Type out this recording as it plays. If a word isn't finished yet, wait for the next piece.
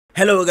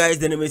Hello guys,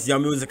 the name is Your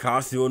Music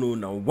House. You know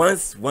now.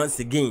 Once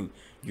again,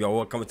 you are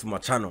welcome to my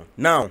channel.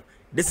 Now,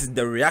 this is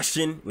the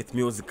reaction with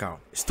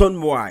musical.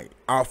 Stonebwoy,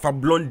 Alpha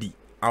Blondy,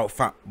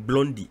 Alpha.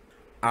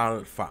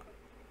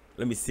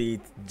 Let me say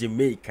it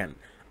Jamaican.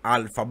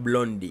 Alpha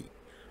Blondy,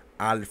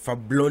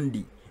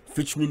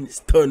 featuring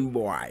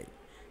Stonebwoy,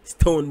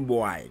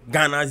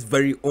 Ghana's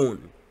very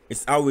own.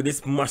 It's out with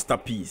this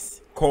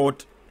masterpiece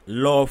called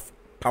Love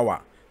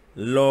Power,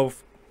 or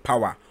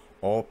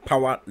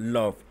Power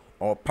Love,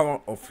 or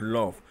Power of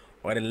Love,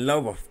 or the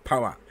Love of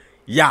Power.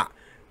 Yeah,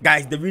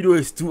 guys, the video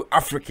is too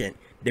African.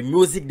 The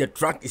music, the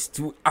track is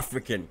too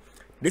African.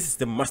 This is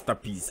the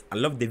masterpiece. I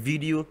love the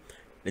video.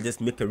 Let's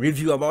just make a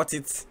review about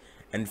it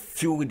and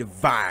feel the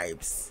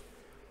vibes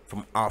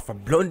from Alpha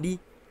Blondy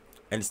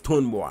and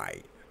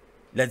Stonebwoy.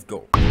 Let's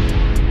go.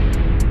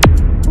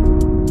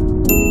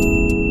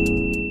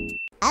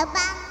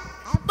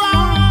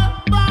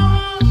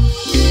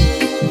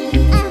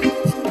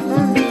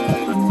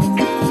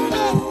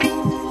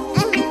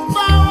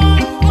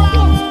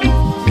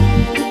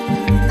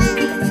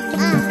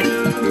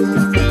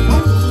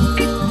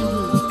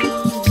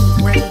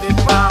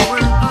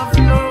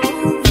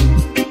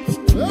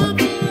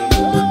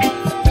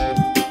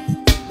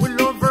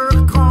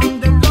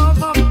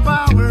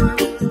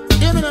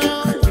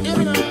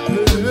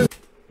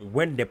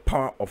 When the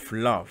power of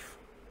love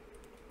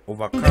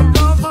overcomes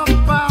the love of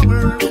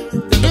power,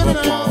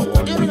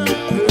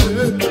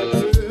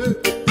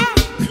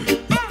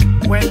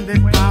 when the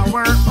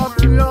power of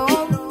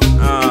love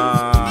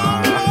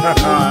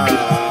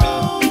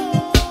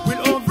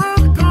will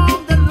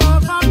overcome the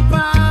love of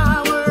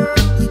power.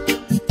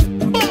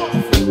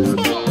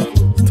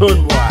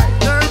 Stonebwoy,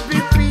 there be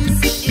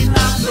peace in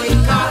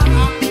Africa.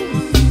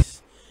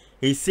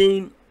 He's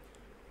saying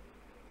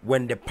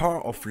when the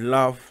power of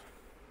love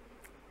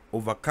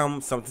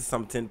overcome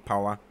something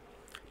power,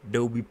 there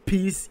will be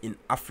peace in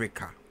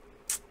Africa.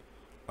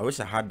 I wish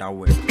I had that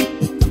word.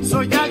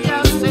 So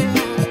yeah, say,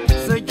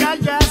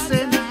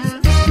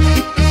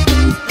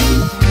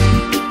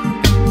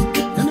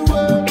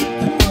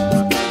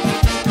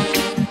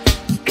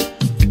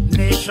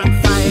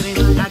 nation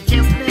fighting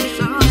against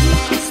nation.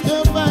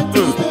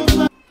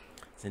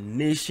 It's a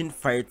nation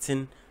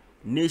fighting,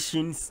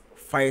 nations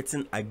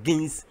fighting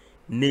against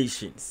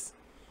nations.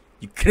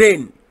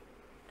 Ukraine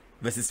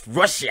versus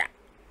Russia,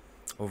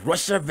 or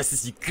Russia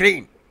versus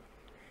Ukraine.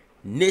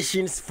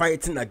 Nations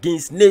fighting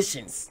against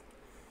nations.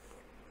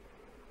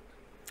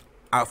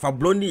 Alpha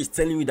Blondy is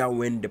telling me that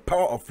when the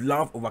power of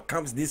love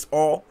overcomes this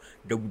all,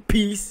 there will be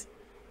peace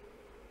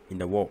in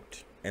the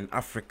world and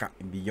Africa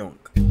and beyond.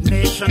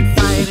 Nation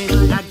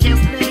fighting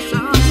against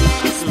nation.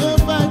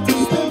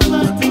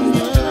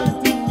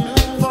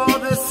 For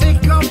the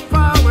sake of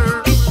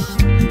power.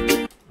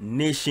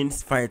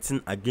 Nations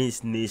fighting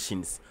against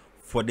nations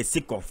for the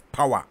sake of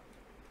power.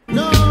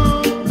 No.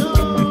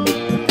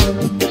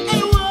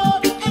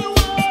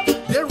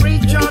 The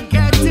rich are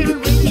getting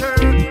richer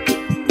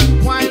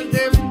while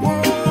the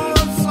poor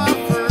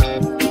suffer.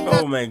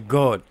 Oh my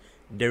God,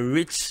 the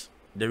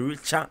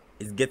richer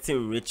is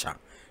getting richer.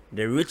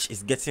 The rich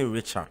is getting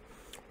richer,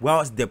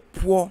 whilst the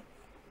poor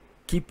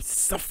keep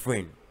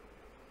suffering.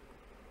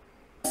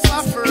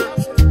 Suffer,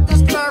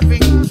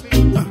 starving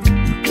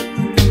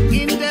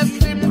in the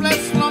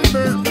sleepless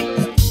slumber.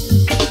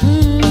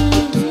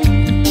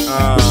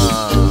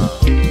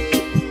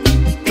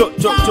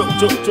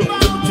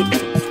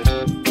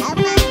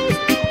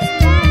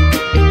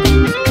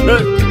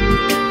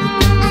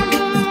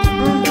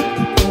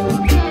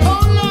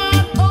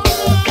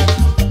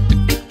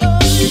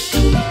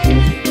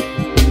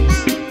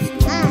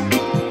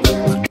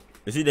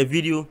 You see the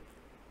video,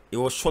 it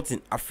was shot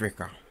in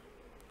Africa.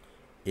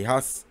 It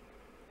has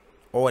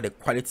all the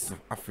qualities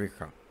of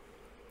Africa.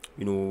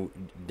 You know,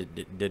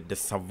 the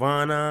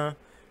savannah,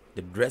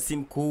 the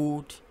dressing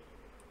code,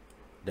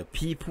 the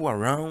people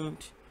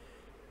around,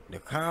 the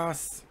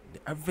cars,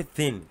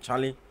 everything.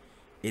 Charlie,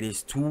 it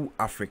is too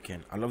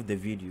African. I love the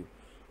video.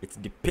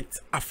 It depicts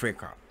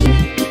Africa. In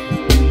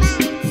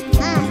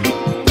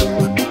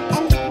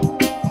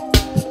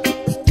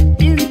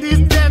this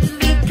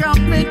deadly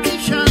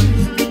competition,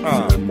 the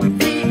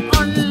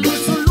only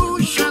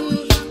solution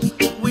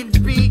will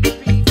be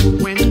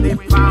when the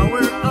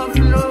power of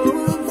love,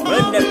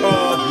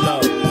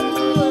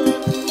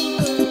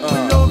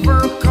 will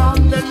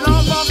overcome the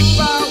love of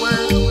power.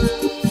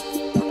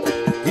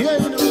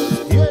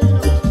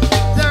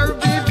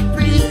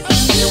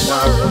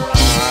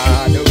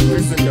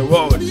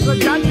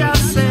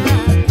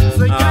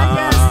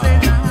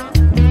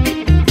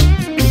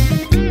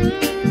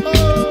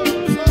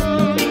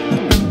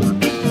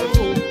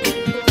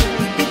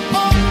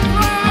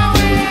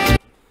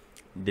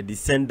 The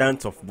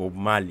descendants of Bob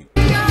Marley.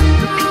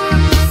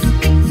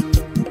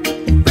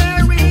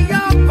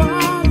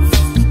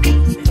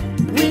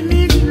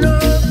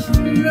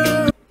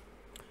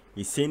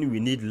 He's saying we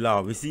need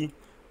love. You see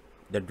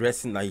the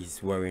dressing that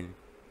he's wearing.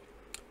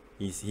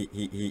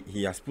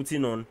 He has put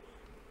in on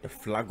the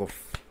flag of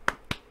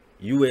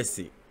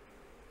USA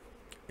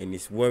and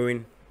he's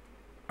wearing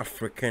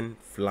African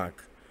flag.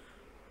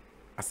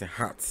 as a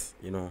heart,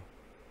 you know,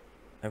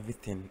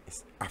 everything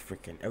is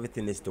African.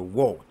 Everything is the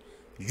world.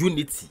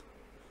 Unity.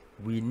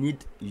 We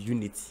need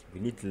unity.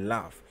 We need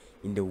love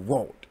in the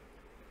world.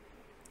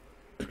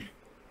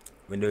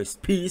 When there is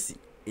peace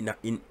in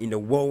the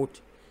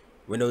world,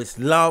 when there is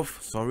love,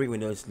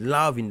 when there is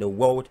love in the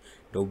world,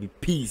 there will be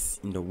peace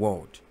in the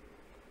world.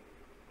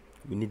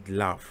 We need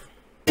love.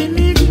 We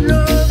need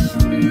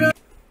love.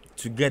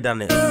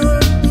 Togetherness.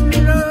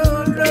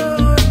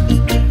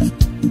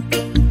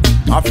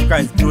 Africa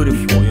is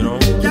beautiful, you know.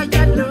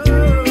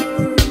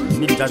 We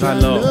need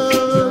Jaja love.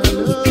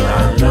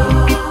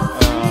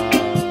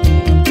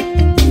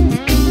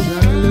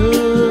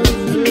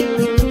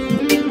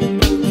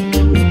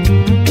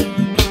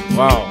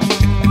 Wow.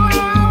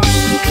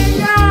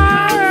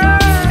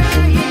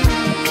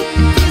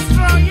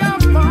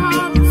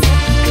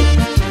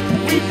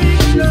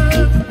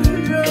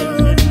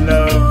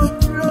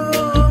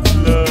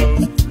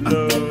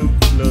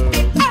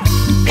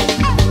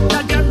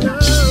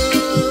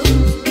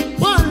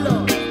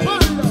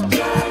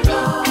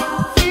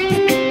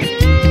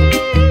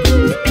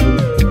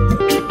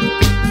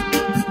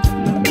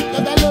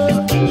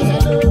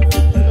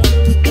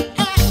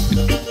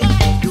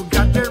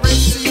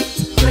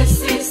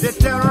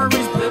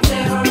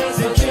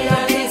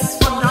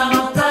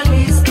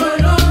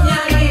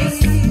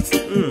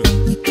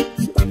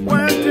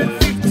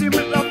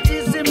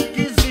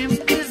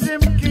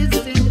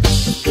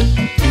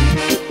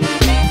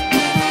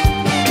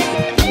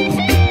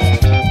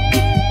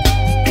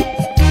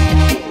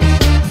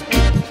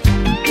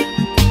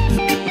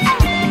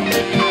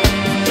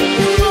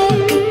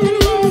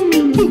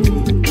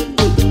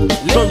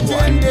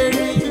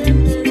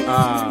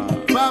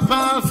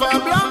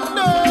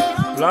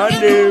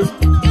 Blondy.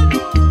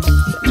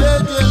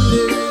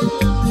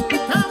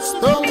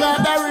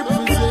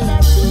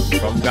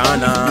 From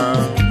Ghana.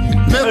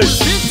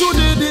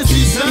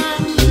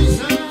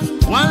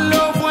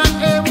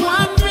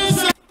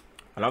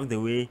 I love the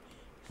way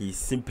he's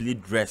simply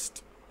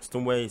dressed.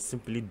 Stonebwoy is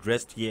simply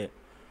dressed here.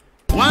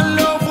 One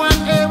love, one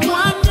aim,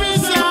 one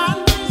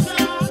vision.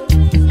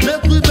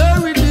 Let me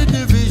bury the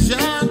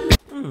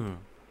division.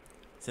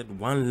 Said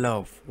one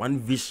love, one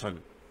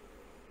vision.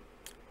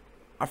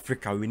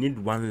 Africa, we need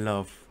one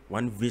love,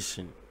 one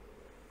vision.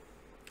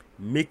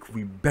 Make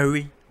we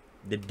bury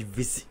the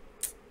division.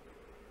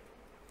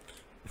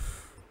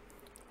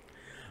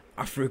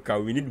 Africa,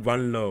 we need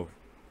one love,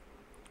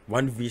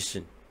 one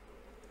vision.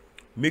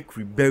 Make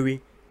we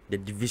bury the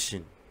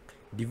division.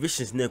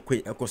 Divisions never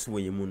quite echoes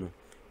way you know.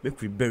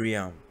 Make we bury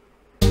them.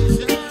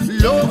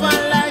 Love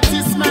and light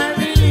is my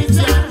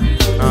religion.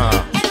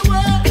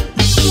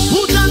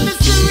 Put on the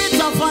spirit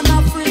of an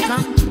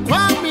African.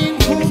 Kwame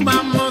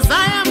Nkrumah,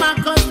 Mosiah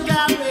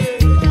Makoskabe.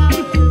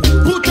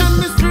 Put on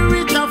the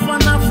spirit of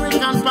an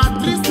African.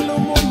 Patrice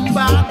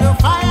Lumumba, the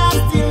fire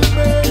still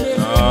burning.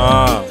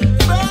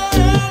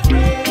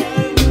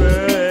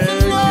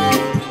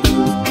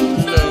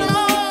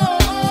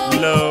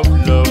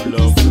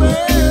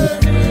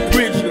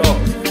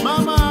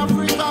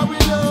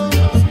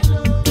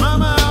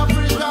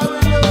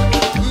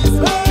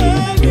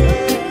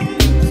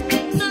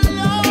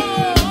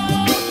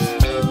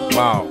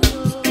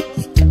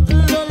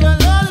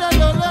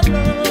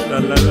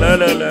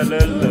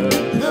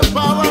 The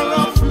power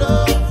of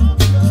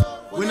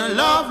love. We no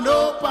love, no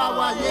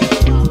power,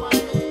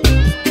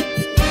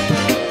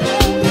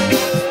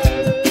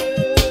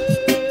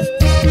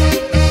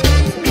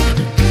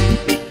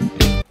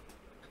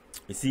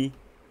 You see,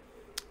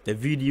 the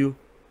video,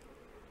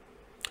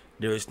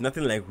 there is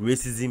nothing like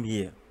racism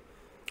here.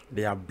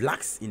 There are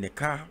blacks in the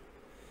car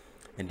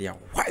and they are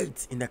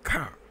white in the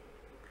car.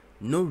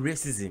 No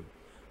racism.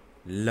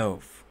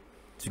 Love,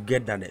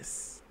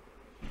 togetherness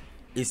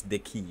is the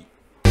key.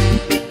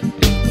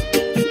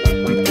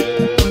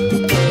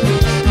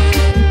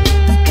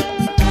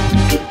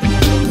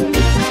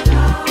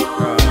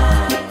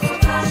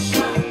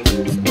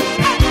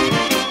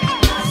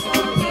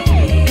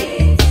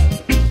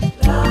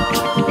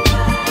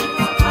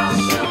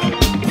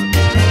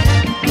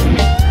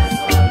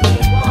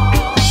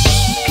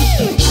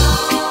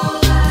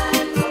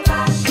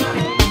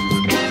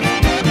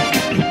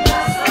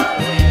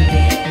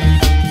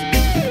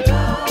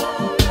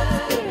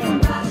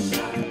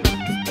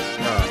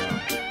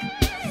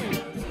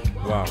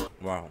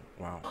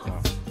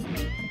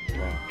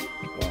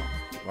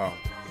 Wow.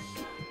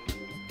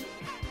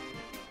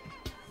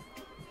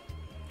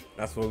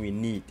 That's what we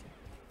need.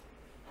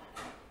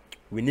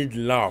 We need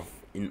love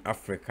in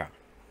Africa.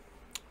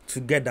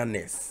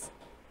 Togetherness.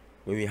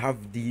 When we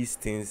have these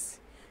things,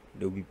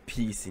 there will be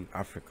peace in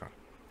Africa.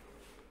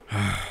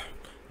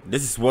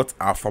 This is what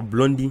our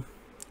Blondy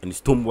and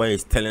Stonebwoy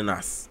is telling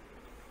us.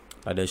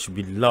 That there should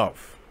be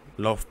love.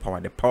 Love power.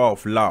 The power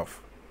of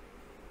love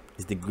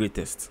is the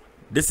greatest.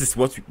 This is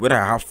what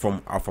I have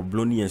from our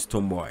Blondy and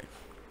Stonebwoy.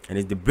 And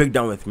it's the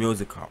breakdown with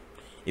musical.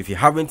 If you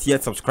haven't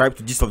yet subscribed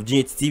to Gist of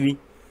GH TV,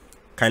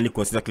 kindly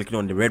consider clicking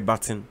on the red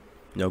button.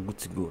 You're good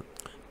to go.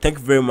 Thank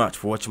you very much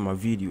for watching my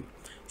video.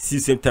 See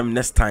you same time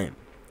next time.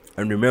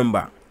 And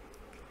remember,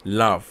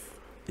 love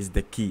is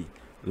the key.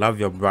 Love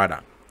your brother.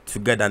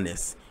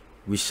 Togetherness,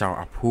 we shall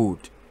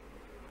uphold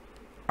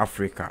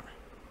Africa.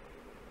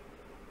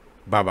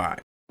 Bye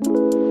bye.